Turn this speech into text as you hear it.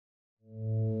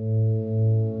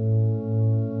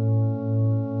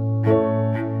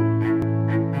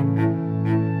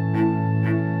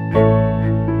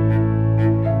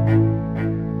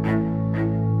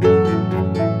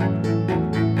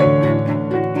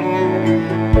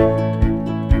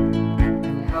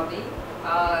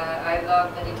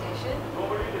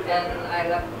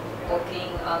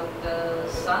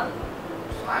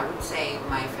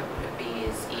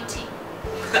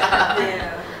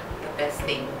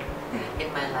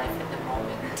in my life at the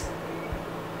moment.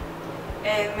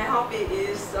 And my hobby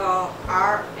is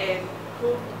art and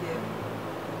food. Yeah.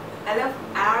 I love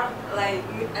art, like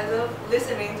I love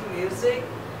listening to music,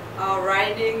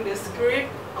 writing the script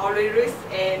or lyrics,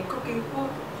 and cooking food.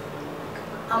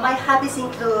 My hobbies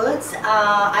includes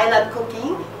I love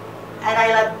cooking and I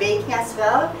love baking as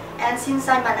well. And since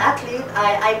I'm an athlete,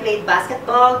 I played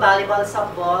basketball, volleyball,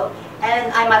 softball,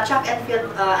 and I'm a track and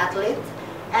field athlete.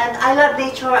 And I love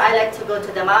nature. I like to go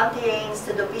to the mountains,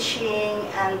 to do fishing,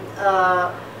 and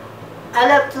I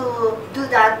love to do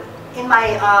that in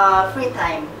my free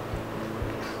time.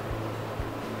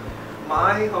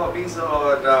 My hobbies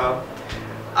are,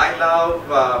 I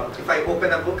love, if I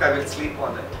open a book, I will sleep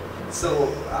on it.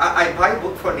 So I buy a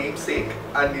book for namesake,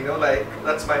 and you know, like,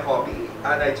 that's my hobby,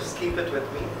 and I just keep it with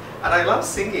me. And I love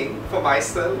singing for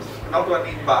myself, not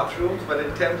only in bathrooms, but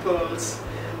in temples.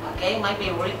 Okay, my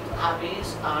favorite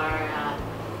hobbies are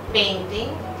painting,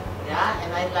 yeah,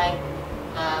 and I like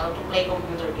to play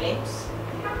computer games.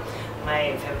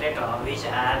 My favorite hobbies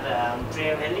are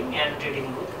traveling and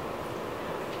reading books.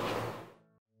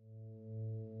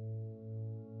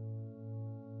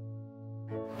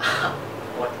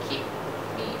 What keeps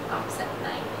me up at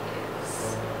night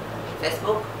is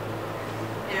Facebook.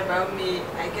 And about me,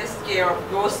 I get scared of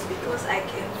ghosts because I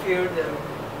can feel them.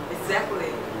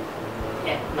 Exactly.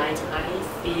 At night, I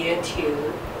fear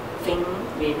to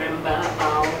remember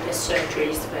about the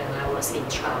surgeries when I was in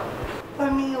child.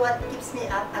 For me, what keeps me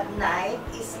up at night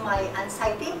is my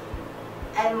anxiety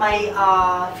and my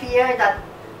fear that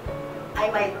I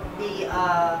might be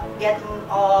getting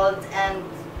old, and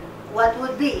what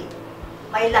would be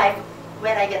my life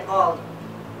when I get old.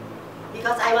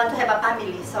 Because I want to have a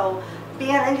family, so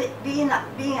being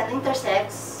an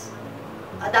intersex,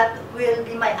 that will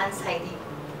be my anxiety.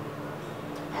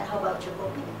 And how about you,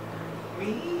 Kopi?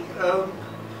 Me,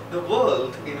 the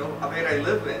world, you know, where I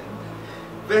live in,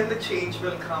 when the change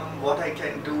will come, what I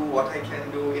can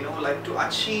do, you know, like to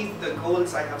achieve the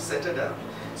goals I have set it up.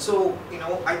 So, you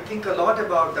know, I think a lot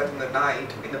about that in the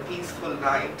night, in a peaceful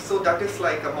night. So that is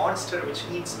like a monster which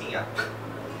eats me up.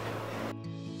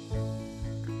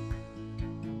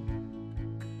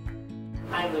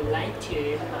 I would like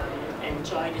to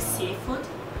enjoy the seafood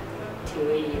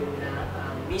to in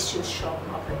visual shop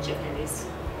of Japanese.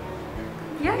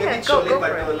 Yeah, Maybe go chole for it.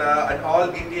 bhatura and all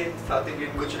Indian, South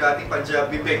Indian, Gujarati,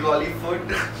 Punjabi, Bengali food.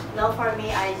 No, for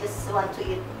me, I just want to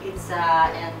eat pizza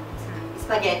and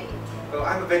spaghetti. Oh,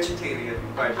 I'm a vegetarian,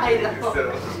 by the I way, know.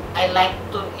 so. I like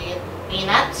to eat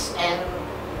peanuts and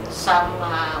some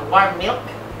warm milk.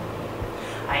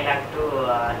 I like to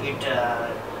eat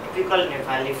typical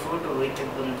Nepali food with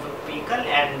gundruk pickle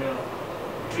and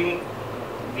drink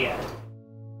beer.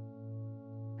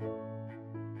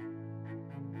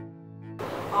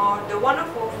 The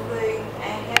wonderful thing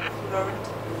I have learned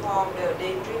from the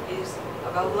day trip is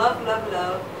about love, love,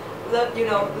 love. Love, you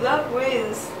know, love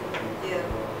wins. Yeah.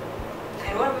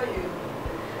 And what about you?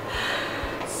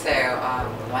 So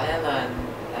what I learned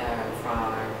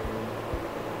from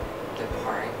the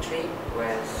park trip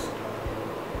was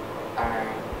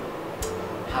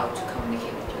how to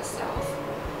communicate with yourself.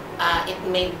 It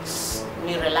makes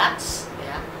me relax,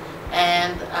 yeah,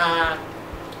 and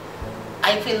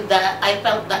I felt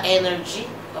the energy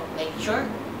of nature.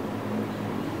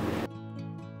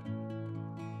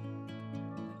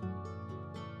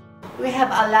 We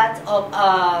have a lot of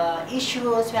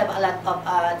issues, we have a lot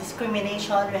of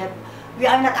discrimination, we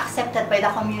are not accepted by the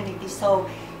community, so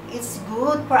it's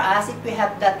good for us if we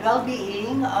have that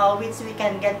well-being which we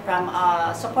can get from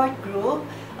a support group,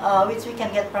 which we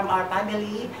can get from our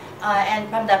family and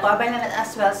from the government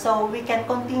as well, so we can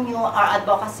continue our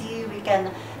advocacy, we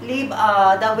can live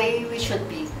the way we should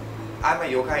be. I'm a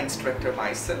yoga instructor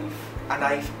myself, and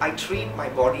I treat my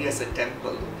body as a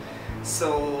temple.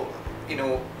 So, you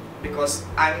know, because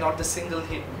I'm not the single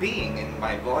being in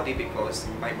my body, because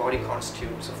my body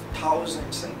constitutes of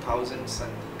thousands and thousands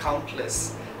and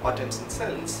countless atoms and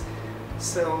cells.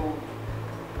 So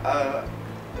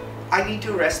I need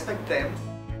to respect them.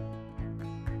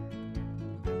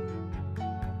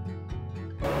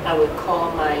 I will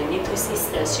call my little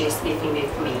sister, she's living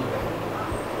with me.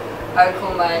 I'll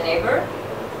call my neighbor.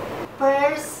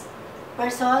 First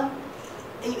person,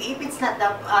 if it's not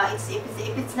that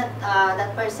if it's not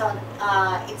that person,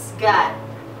 it's God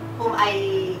whom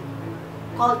I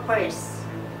called first.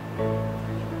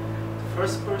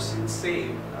 First person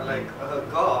saved, like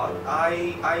God.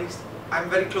 I'm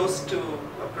very close to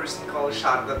a person called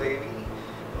Sharda Devi,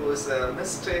 who is a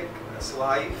mystic's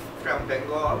wife from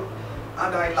Bengal,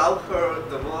 and I love her,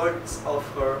 the words of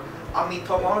her, Ami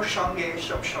Tomor Shange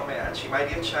Shopshomeachi, my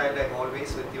dear child, I'm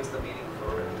always with you is the meaning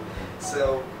for it.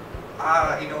 So,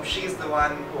 you know, she's the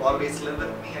one who always lives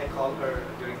with me. I call her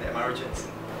during the emergency.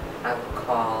 I would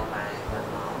call my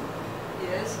mom,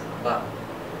 Yes. but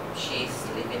she's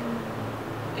living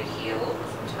the hill.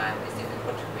 Sometimes it's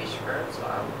difficult to reach her, so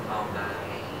I would call my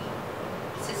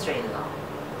sister-in-law.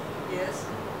 Yes.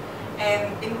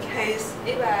 And in case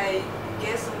if I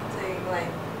get something like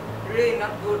really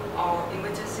not good or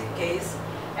emergency case,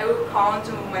 I will call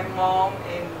to my mom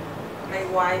and my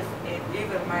wife and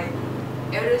even my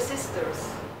elder sisters.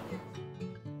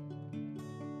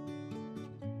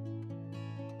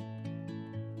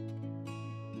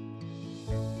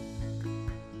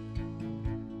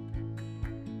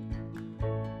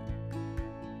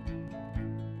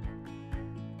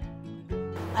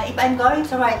 If I'm going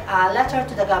to write a letter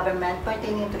to the government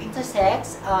pertaining to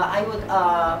intersex, I would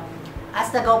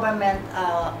ask the government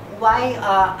why,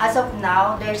 as of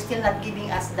now, they're still not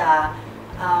giving us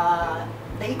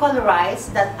the equal rights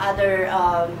that other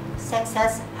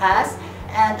sexes has,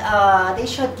 and they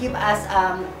should give us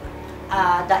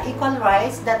the equal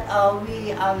rights that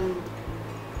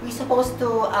we supposed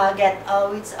to get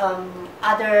which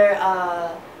other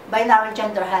binary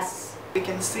gender has. We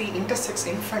can see intersex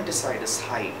infanticide is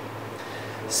high.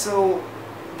 So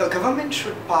the government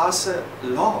should pass a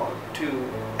law to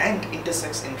end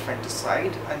intersex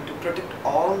infanticide and to protect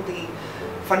all the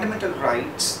fundamental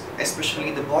rights,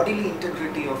 especially the bodily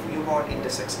integrity of newborn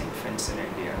intersex infants in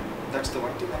India. That's the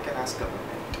one thing I can ask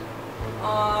government.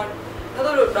 Nếu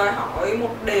tôi được đòi hỏi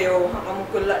một điều hoặc là một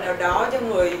quyền lợi nào đó cho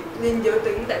người liên giới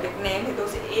tính tại Việt Nam thì tôi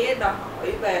sẽ đòi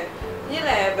hỏi về như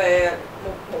là về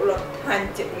một bộ luật hoàn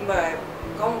chỉnh và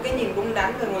có một cái nhìn đúng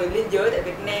đắn về người liên giới tại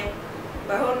Việt Nam,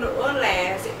 và hơn nữa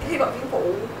là sẽ hy vọng chính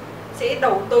phủ sẽ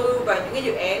đầu tư vào những cái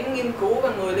dự án nghiên cứu về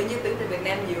người liên giới tính tại Việt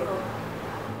Nam nhiều hơn.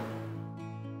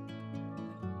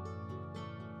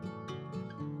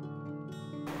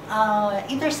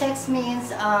 Intersex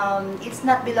means it's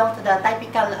not belong to the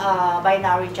typical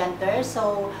binary gender,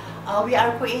 so we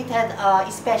are created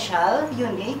special,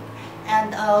 unique,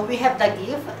 and we have the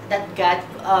gift that God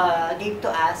gave to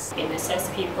us.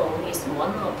 Intersex people is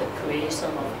one of the creation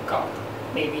of God,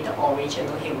 maybe the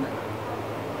original human.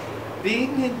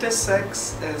 Being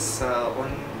intersex is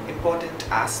one important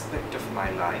aspect of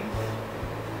my life,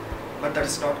 but that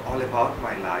is not all about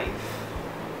my life.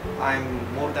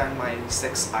 I'm more than my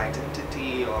sex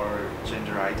identity or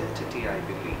gender identity, I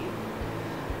believe.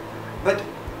 But,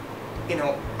 you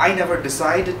know, I never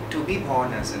decided to be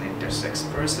born as an intersex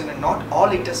person, and not all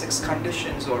intersex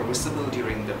conditions are visible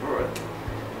during the birth.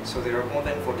 So there are more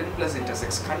than 14 plus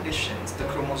intersex conditions. The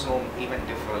chromosome even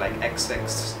differ, like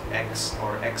XX, X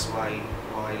or XY,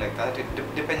 Y, like that.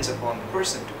 It depends upon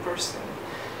person to person.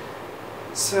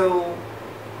 So,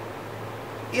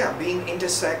 yeah, being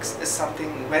intersex is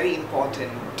something very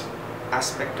important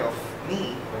aspect of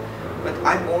me, but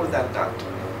I'm more than that.